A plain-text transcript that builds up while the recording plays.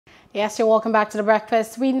Yes, you're welcome back to the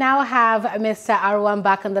breakfast. We now have Mr. Aruwan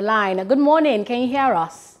back on the line. Good morning. Can you hear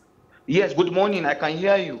us? Yes, good morning. I can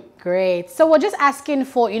hear you. Great. So we're just asking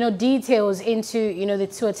for, details into, the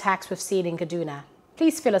two attacks we've seen in Kaduna.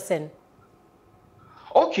 Please fill us in.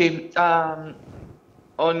 Okay.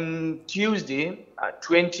 On Tuesday,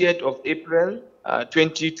 20th of April,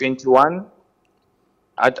 2021,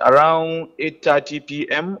 at around 8:30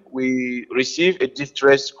 p.m., we received a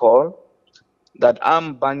distress call that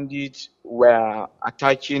armed bandits were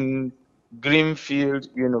attacking Greenfield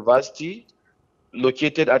University,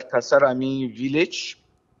 located at Kasarami village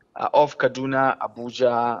off Kaduna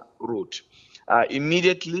Abuja Road.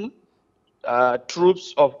 Immediately,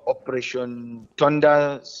 troops of Operation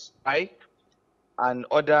Thunder Strike and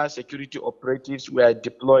other security operatives were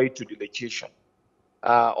deployed to the location.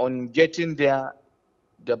 On getting there,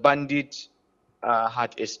 the bandits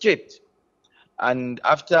had escaped. And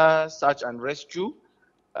after search and rescue,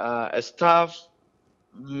 a staff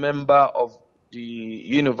member of the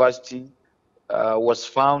university was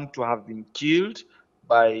found to have been killed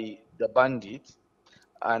by the bandits,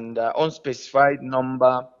 and unspecified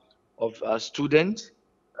number of students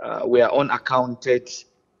were unaccounted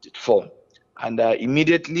for. And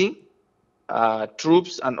immediately,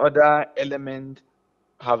 troops and other elements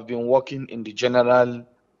have been working in the general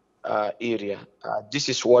area. This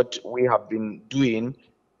is what we have been doing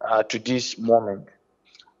to this moment.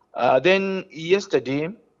 Then yesterday,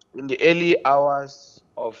 in the early hours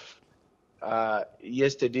of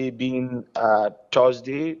yesterday being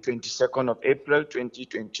Thursday, 22nd of April,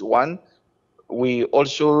 2021, we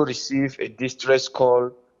also received a distress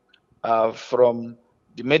call from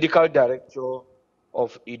the medical director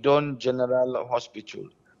of Idon General Hospital.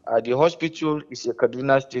 The hospital is a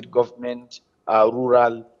Kaduna State government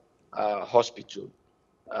rural hospital.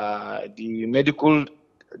 The medical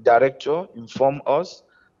director informed us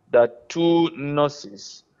that two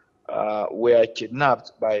nurses were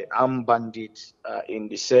kidnapped by armed bandits in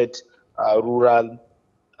the said rural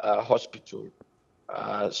hospital.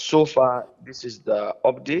 So far, this is the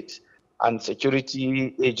update, and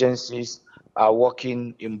security agencies are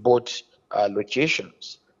working in both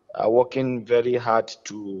locations, working very hard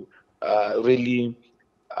to really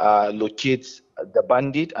locate the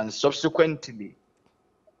bandit and subsequently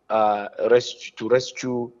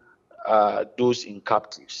rescue those in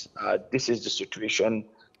captives. This is the situation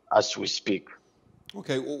as we speak.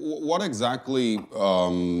 Okay, what exactly, are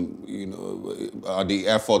the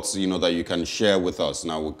efforts, that you can share with us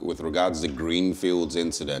now with regards to the Greenfields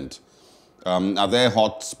incident? Are there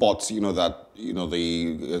hot spots, that,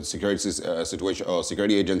 the security situation or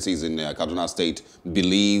security agencies in Kaduna State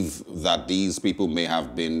believe that these people may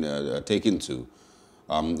have been taken to?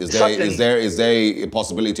 Is there a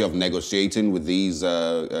possibility of negotiating with these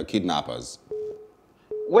kidnappers?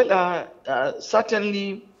 Well,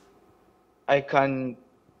 certainly I can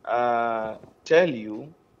tell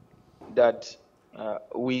you that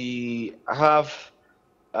we have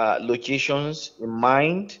locations in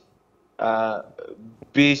mind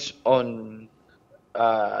based on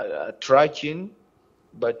tracking,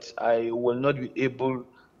 but I will not be able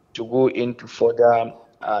to go into further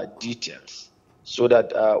details so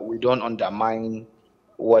that we don't undermine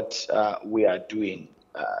what we are doing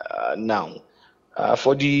now.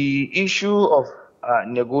 For the issue of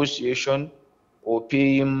negotiation or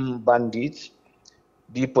paying bandits,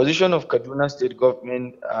 the position of Kaduna State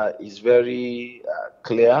government is very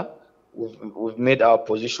clear. We've made our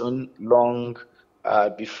position long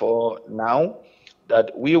before now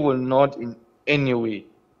that we will not in any way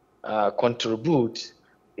contribute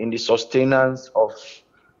in the sustenance of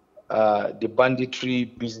the banditry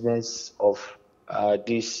business of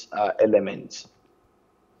these elements.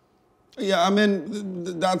 Yeah, I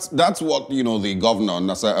mean, that's what, the governor,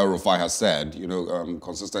 Nasser El-Rufai, has said,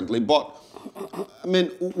 consistently. But, I mean,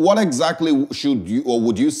 what exactly should you, or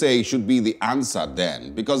would you say should be the answer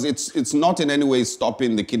then? Because it's not in any way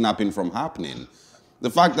stopping the kidnapping from happening. The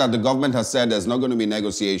fact that the government has said there's not going to be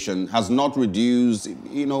negotiation has not reduced,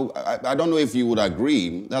 I don't know if you would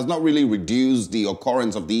agree, has not really reduced the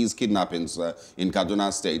occurrence of these kidnappings in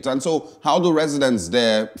Kaduna State. And so how do residents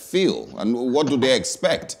there feel? And what do they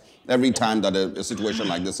expect every time that a situation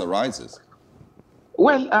like this arises?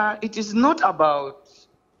 Well, it is not about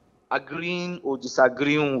agreeing or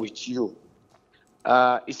disagreeing with you.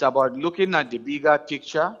 It's about looking at the bigger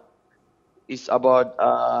picture. It's about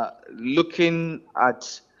looking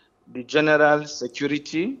at the general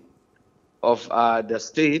security of the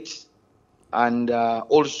state and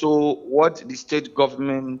also what the state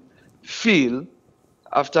government feel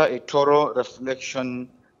after a thorough reflection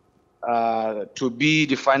to be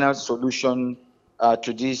the final solution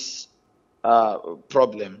to this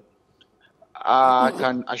problem. I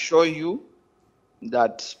can assure you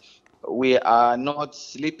that we are not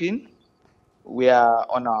sleeping. We are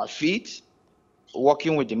on our feet,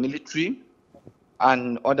 working with the military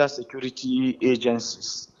and other security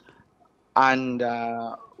agencies. And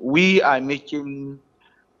we are making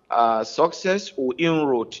success or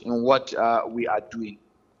inroad in what we are doing.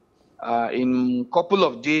 In a couple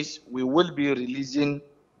of days, we will be releasing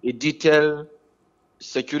a detailed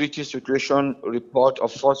security situation report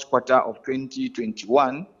of first quarter of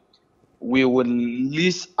 2021. We will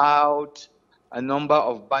list out a number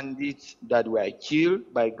of bandits that were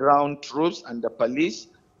killed by ground troops and the police.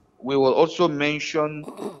 We will also mention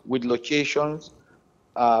with locations,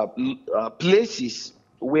 places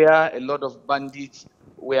where a lot of bandits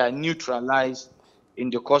were neutralized in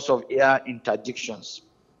the course of air interdictions.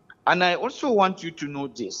 And I also want you to know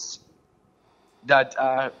this, that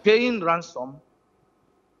paying ransom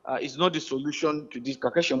is not the solution to this.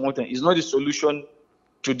 Is not the solution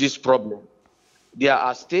to this problem. There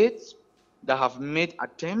are states that have made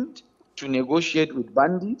attempt to negotiate with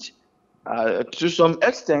bandits. To some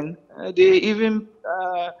extent, they even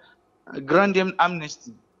grant them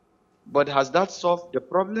amnesty. But has that solved the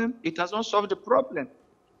problem? It has not solved the problem.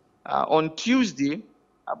 On Tuesday,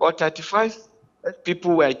 about 35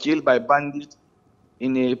 people were killed by bandits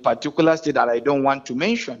in a particular state that I don't want to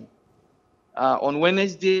mention. On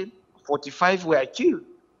Wednesday, 45 were killed.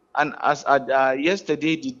 And as at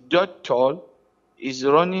yesterday, the death toll is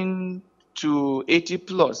running to 80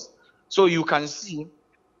 plus. So you can see,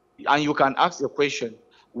 and you can ask the question,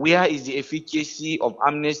 where is the efficacy of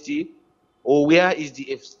amnesty, or where is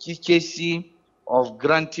the efficacy of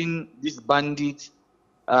granting these bandits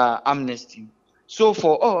amnesty? So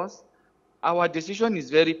for us, our decision is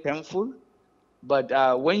very painful, but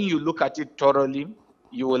when you look at it thoroughly,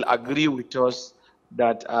 you will agree with us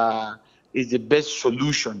that is the best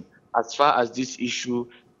solution as far as this issue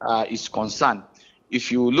is concerned. If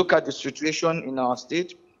you look at the situation in our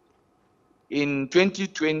state, in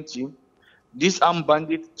 2020, these armed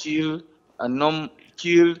bandits killed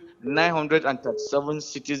 937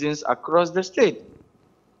 citizens across the state.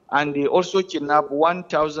 And they also kidnapped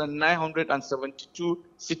 1,972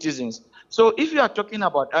 citizens. So if you are talking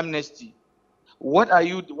about amnesty,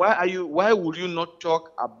 why would you not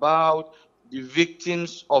talk about the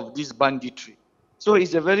victims of this banditry? So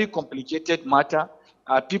it's a very complicated matter.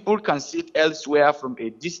 People can sit elsewhere from a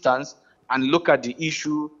distance and look at the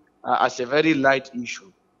issue as a very light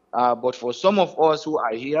issue. But for some of us who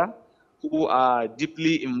are here, who are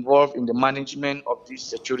deeply involved in the management of this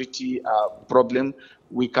security problem,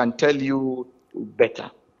 we can tell you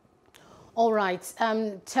better. All right.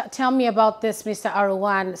 Tell me about this, Mr.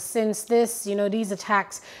 Aruwan. Since these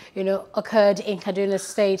attacks, occurred in Kaduna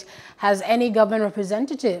State, has any government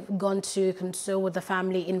representative gone to console with the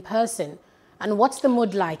family in person? And what's the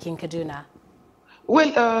mood like in Kaduna?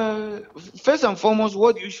 Well, first and foremost,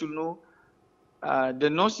 what you should know, the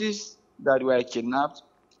nurses that were kidnapped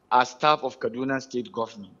are staff of Kaduna State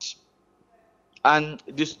government. And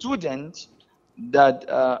the students that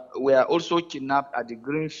were also kidnapped at the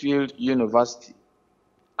Greenfield University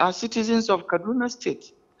are citizens of Kaduna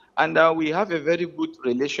State. And we have a very good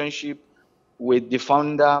relationship with the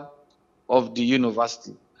founder of the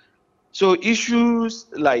university. So issues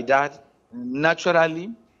like that,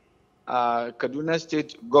 naturally, Kaduna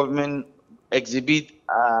State government exhibit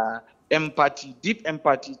empathy, deep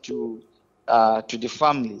empathy to the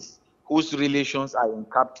families whose relations are in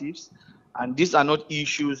captives. And these are not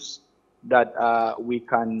issues that we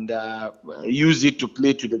can use it to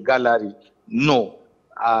play to the gallery. No,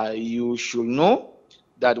 you should know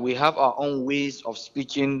that we have our own ways of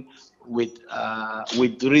speaking with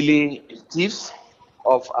relatives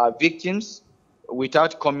of our victims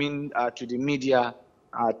without coming to the media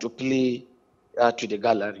to play to the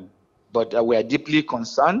gallery. But we are deeply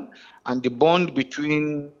concerned, and the bond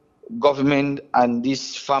between government and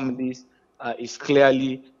these families is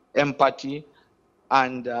clearly empathy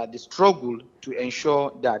and the struggle to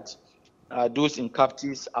ensure that those in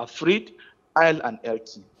captives are freed, ill and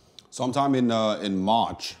healthy. Sometime in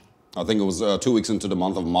March, I think it was 2 weeks into the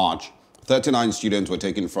month of March, 39 students were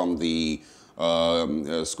taken from the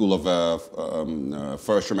School of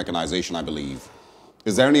Forestry Mechanization, I believe.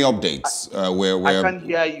 Is there any updates? Where I can't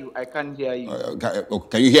hear you. I can't hear you.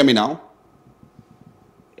 Can you hear me now?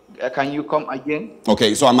 Can you come again?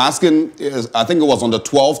 Okay, so I'm asking, I think it was on the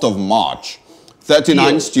 12th of March,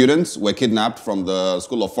 39 students were kidnapped from the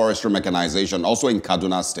School of Forestry Mechanization, also in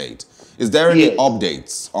Kaduna State. Is there any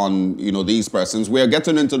updates on these persons? We are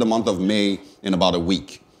getting into the month of May in about a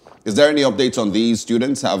week. Is there any updates on these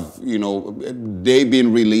students? Have, they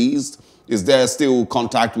been released? Is there still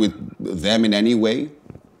contact with them in any way?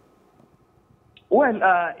 Well,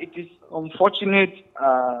 it is unfortunate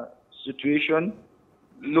situation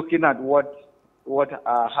looking at what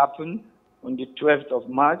happened on the 12th of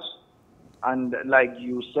March. And like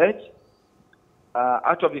you said,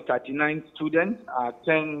 out of the 39 students,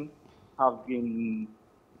 10 have been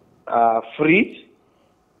freed.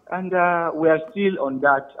 And we are still on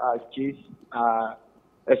that case,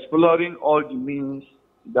 exploring all the means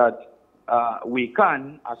that we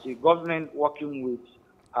can, as a government, working with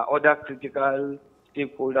other critical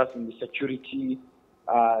stakeholders in the security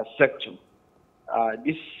sector.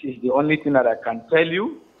 This is the only thing that I can tell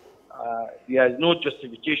you. There is no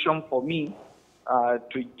justification for me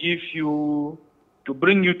to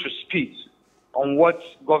bring you to speed on what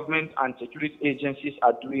government and security agencies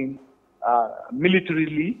are doing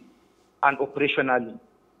militarily and operationally.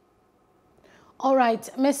 All right,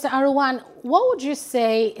 Mr. Aruwan, what would you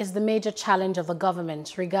say is the major challenge of the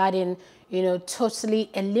government regarding, totally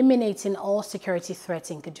eliminating all security threats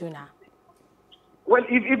in Kaduna? Well,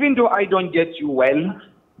 even though I don't get you well,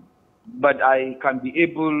 but I can be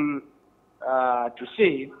able to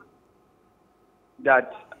say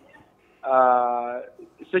that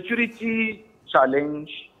security challenge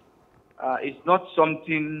is not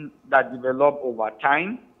something that develops over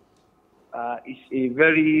time. It's a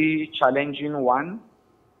very challenging one.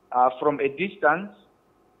 From a distance,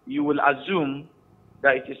 you will assume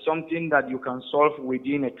that it is something that you can solve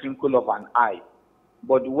within a twinkle of an eye.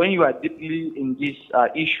 But when you are deeply in this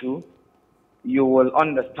issue, you will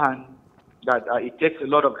understand that it takes a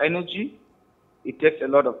lot of energy, it takes a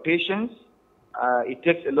lot of patience, it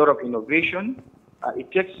takes a lot of innovation,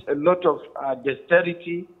 it takes a lot of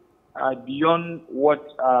dexterity beyond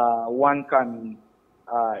what one can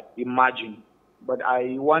imagine. But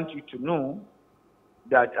I want you to know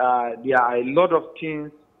that there are a lot of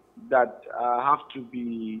things that have to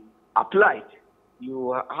be applied.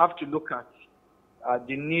 You have to look at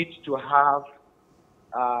the need to have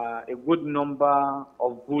a good number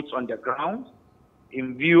of boots on the ground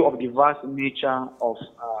in view of the vast nature of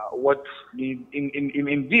in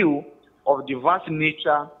view of the vast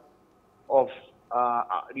nature of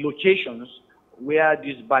locations where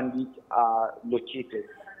these bandits are located.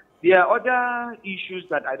 There are other issues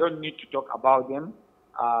that I don't need to talk about them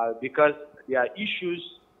because there are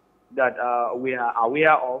issues that we are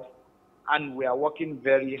aware of and we are working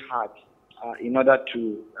very hard in order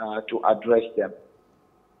to address them.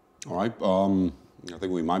 All right. I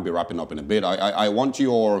think we might be wrapping up in a bit. I want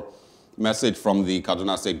your message from the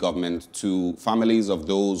Kaduna State government to families of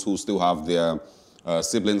those who still have their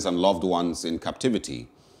siblings and loved ones in captivity.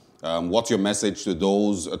 What's your message to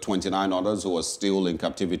those 29 others who are still in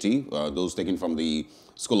captivity, those taken from the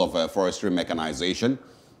School of Forestry Mechanization?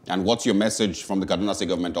 And what's your message from the Kaduna State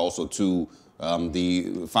government also to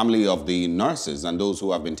the family of the nurses and those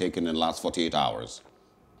who have been taken in the last 48 hours?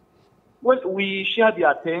 Well, we share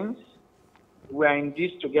their pains. We are in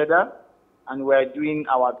this together, and we are doing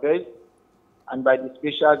our best. And by the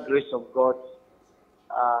special grace of God,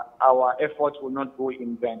 our efforts will not go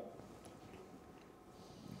in vain.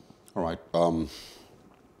 All right.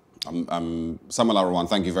 Samuel Aruwan,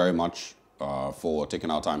 thank you very much for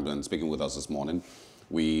taking our time and speaking with us this morning.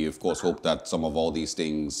 We, of course, hope that some of all these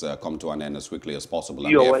things come to an end as quickly as possible.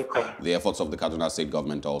 And You're welcome. The efforts of the Kaduna State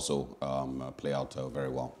government also play out very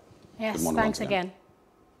well. Yes, Good morning thanks again.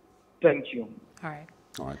 Thank you. All right.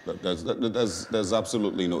 All right. There's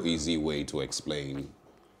absolutely no easy way to explain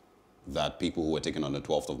that people who were taken on the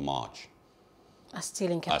 12th of March Are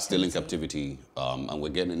still in captivity. And we're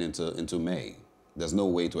getting into May. There's no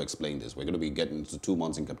way to explain this. We're going to be getting into 2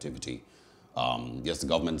 months in captivity. Yes, the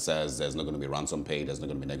government says there's not going to be ransom pay, there's not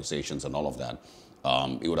going to be negotiations and all of that.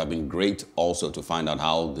 It would have been great also to find out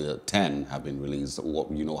how the 10 have been released,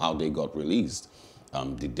 how they got released.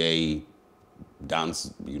 Did they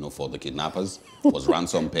dance, for the kidnappers? Was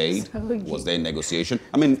ransom paid? Was there negotiation?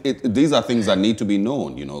 I mean, these are things that need to be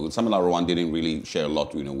known. Samuel Aruwan didn't really share a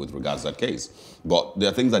lot, with regards to that case. But there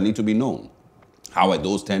are things that need to be known. How are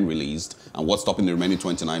those 10 released, and what's stopping the remaining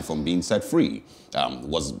 29 from being set free?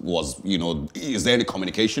 Is there any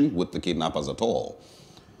communication with the kidnappers at all?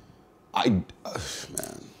 Man.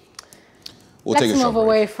 Let's move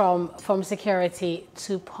away from security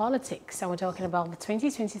to politics, and we're talking about the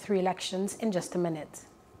 2023 elections in just a minute.